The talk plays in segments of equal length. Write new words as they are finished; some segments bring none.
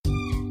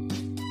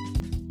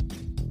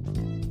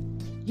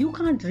You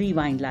can't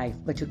rewind life,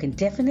 but you can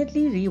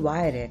definitely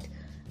rewire it.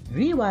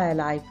 Rewire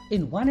life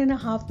in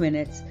 1.5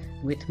 minutes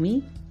with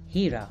me,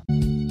 Hira.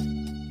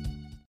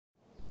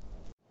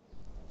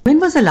 When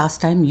was the last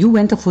time you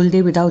went a full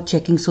day without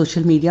checking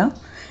social media?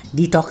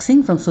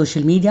 Detoxing from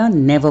social media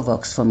never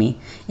works for me.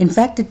 In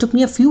fact, it took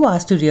me a few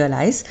hours to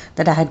realize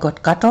that I had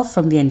got cut off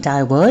from the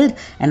entire world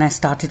and I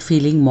started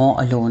feeling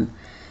more alone.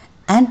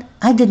 And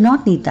I did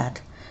not need that.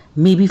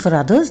 Maybe for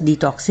others,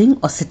 detoxing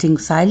or sitting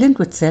silent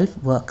with self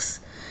works.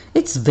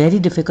 It's very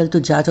difficult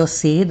to judge or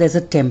say there's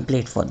a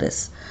template for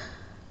this.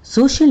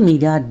 Social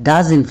media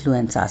does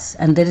influence us,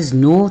 and there is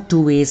no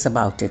two ways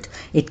about it.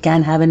 It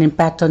can have an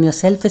impact on your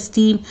self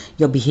esteem,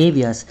 your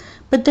behaviors,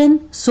 but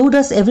then so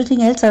does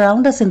everything else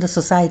around us in the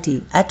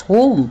society, at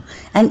home,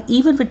 and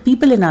even with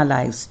people in our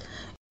lives.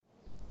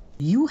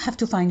 You have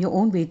to find your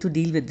own way to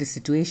deal with these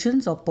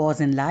situations or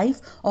pause in life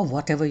or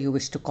whatever you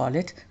wish to call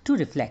it to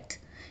reflect.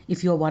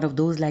 If you are one of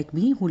those like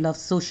me who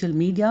loves social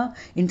media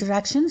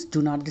interactions,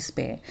 do not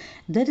despair.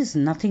 There is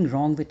nothing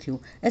wrong with you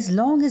as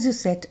long as you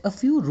set a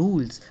few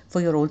rules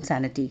for your own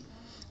sanity.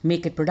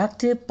 Make it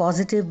productive,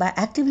 positive by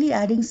actively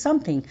adding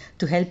something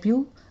to help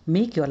you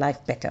make your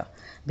life better.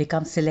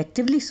 Become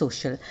selectively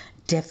social.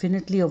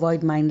 Definitely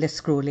avoid mindless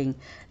scrolling.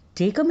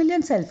 Take a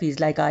million selfies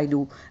like I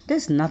do.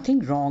 There's nothing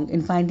wrong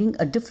in finding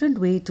a different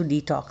way to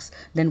detox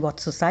than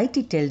what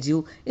society tells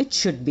you it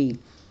should be.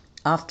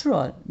 After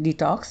all,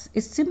 detox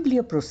is simply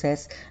a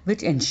process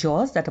which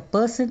ensures that a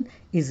person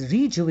is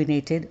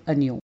rejuvenated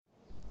anew.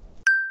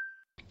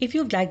 If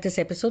you've liked this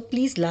episode,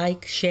 please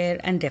like, share,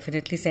 and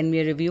definitely send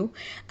me a review.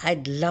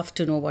 I'd love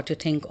to know what you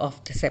think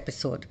of this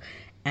episode.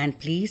 And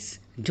please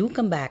do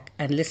come back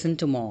and listen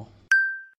to more.